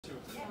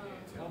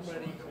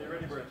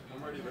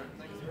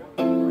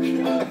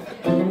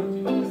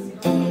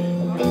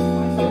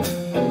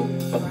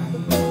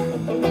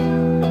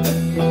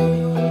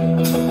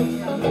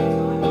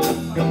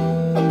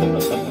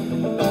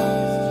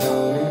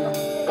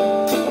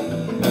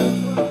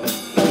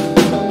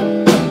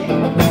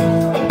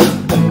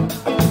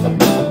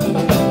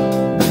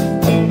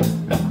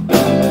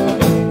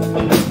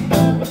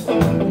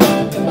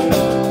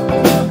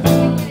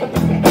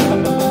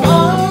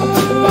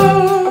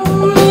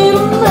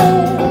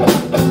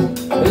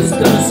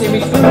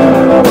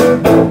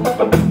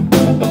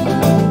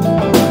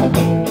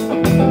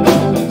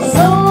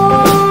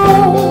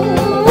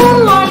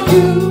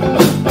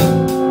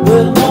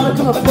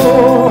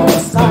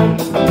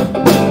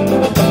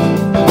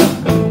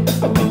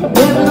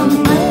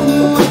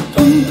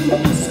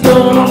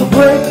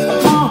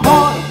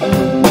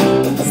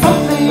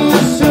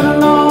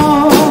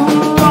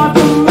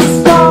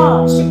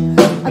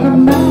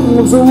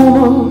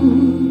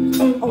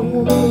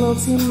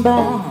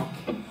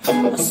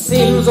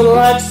Seems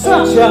like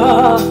such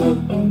a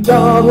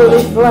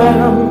godworthy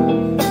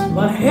plan,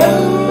 but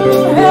heaven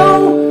and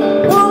hell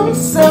won't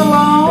settle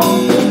on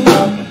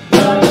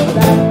like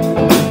that.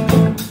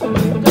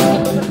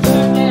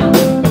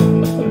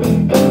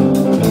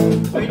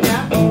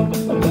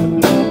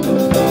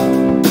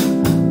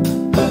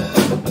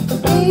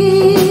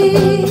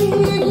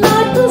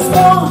 Ignite the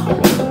spark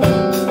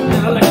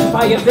and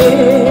electrify your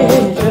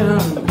vision.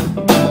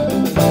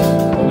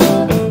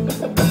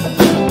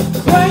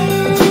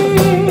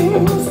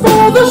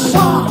 The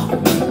sharp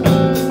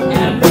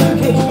and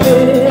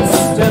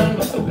wisdom.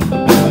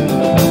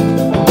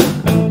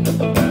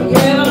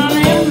 Yeah, but an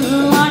end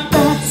like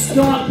that's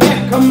gonna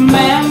pick a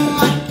man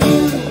like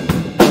you.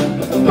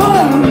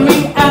 Burn me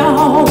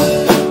out,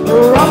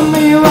 run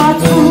me right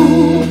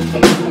through.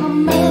 And a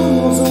man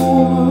loves a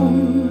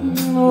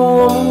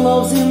woman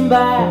loves him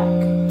back.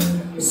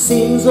 It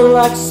seems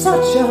like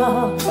such a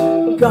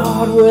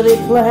godworthy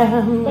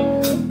plan,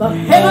 but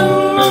heaven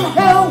and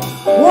hell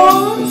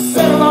won't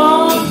settle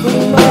on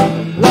like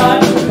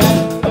that.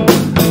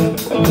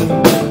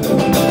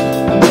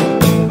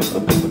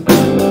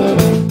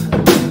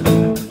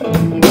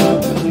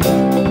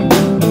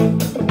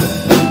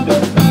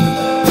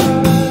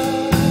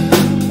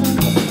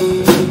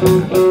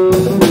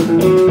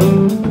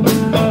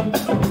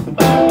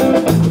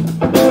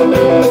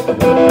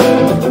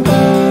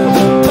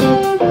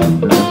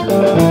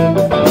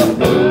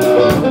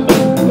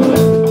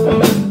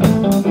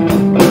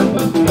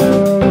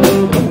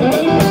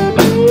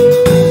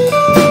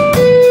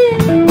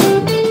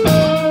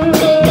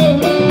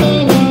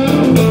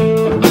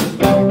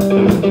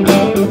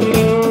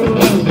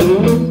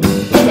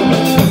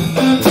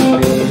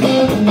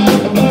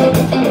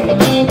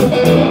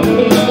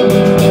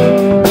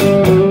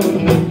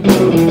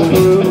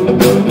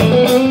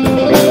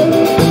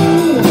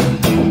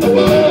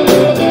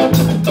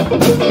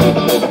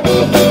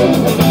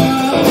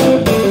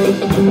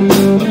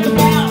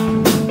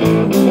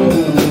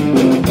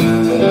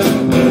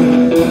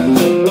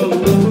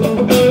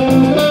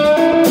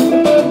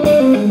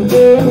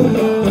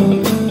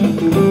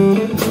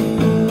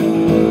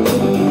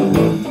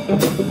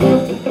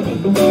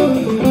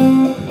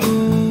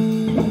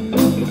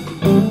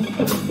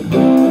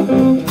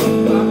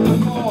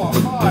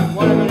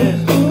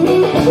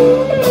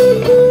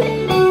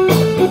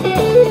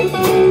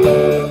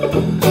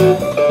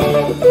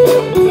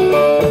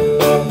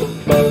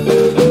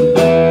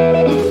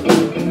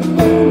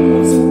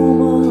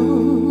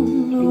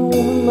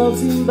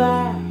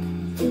 Back.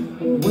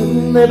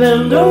 When they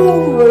bend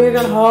over, you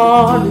can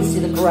hardly see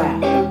the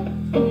crack.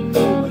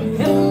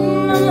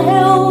 Heaven and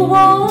hell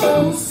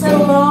won't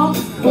settle on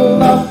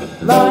love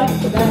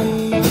like that.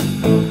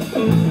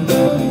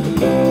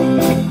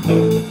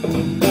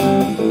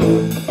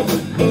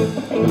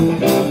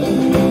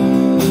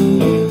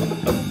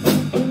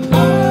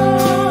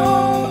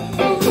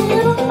 I'm in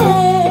a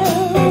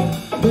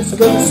man who's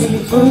gonna see me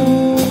through.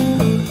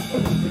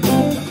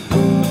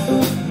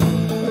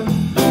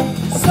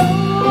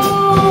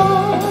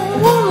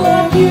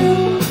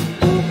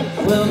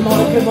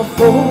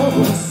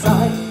 Before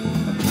sight.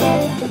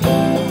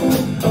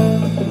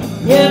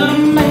 Yeah, a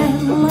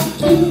man like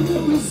you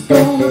is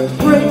gonna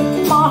break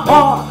my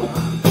heart.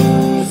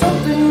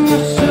 Something you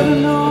should've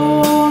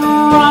known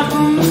right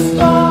from the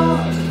start.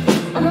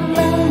 And a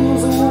man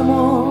loves a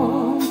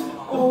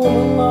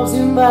woman loves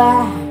him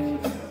back.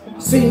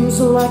 Seems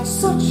like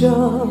such a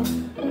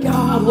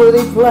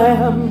godworthy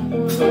plan,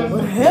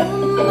 but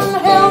heaven and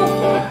hell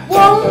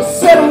won't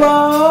settle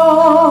on.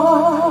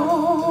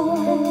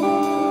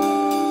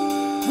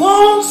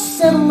 Won't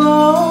settle on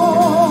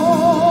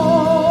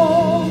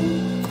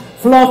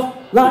fluff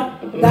like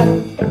that.